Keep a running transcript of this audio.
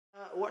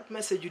What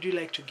message would you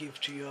like to give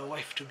to your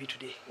wife-to-be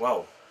today?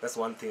 Wow, that's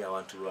one thing I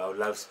would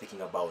love speaking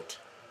about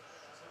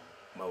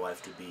my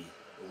wife-to-be,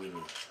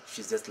 Winnie.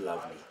 She's just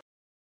lovely.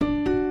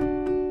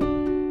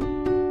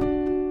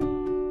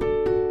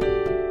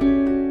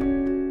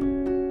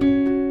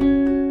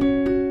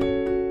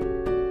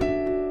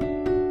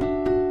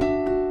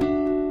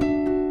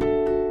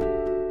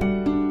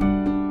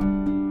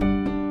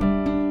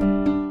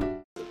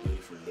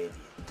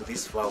 To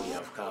this far we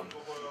have come.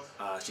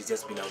 She's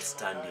just been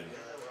outstanding.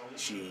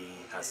 She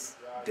has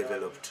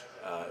developed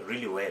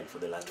really well for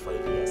the last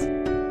 5 years.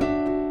 Known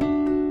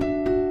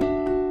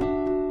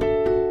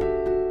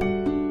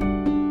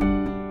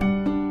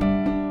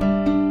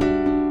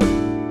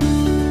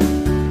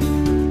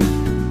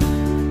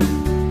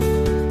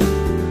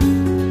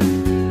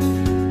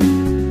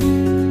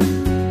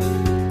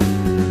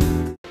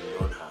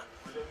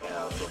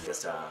her from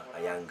just a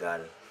young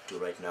girl to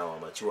right now a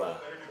mature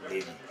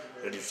lady,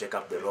 ready to take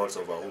up the roles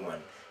of a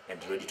woman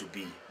and ready to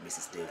be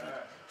Mrs. David.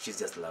 She's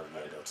just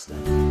lovely and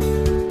outstanding.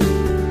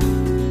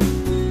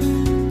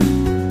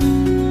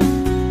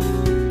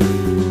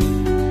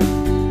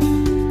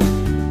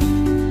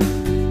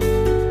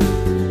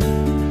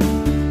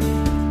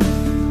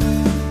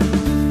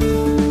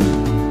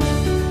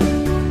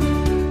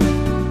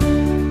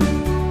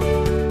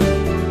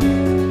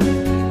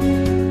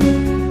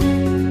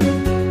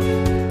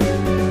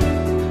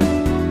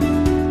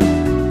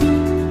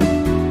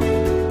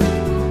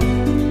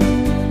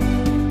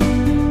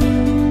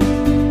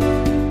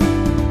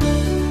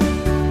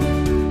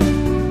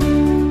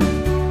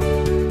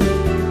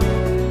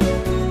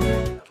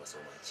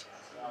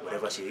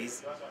 Wherever she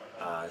is,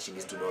 she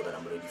needs to know that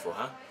I'm ready for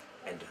her,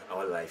 and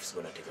our life is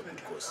going to take a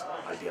good course.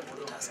 I'll be up to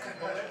the task.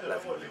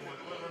 Love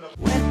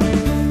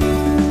you.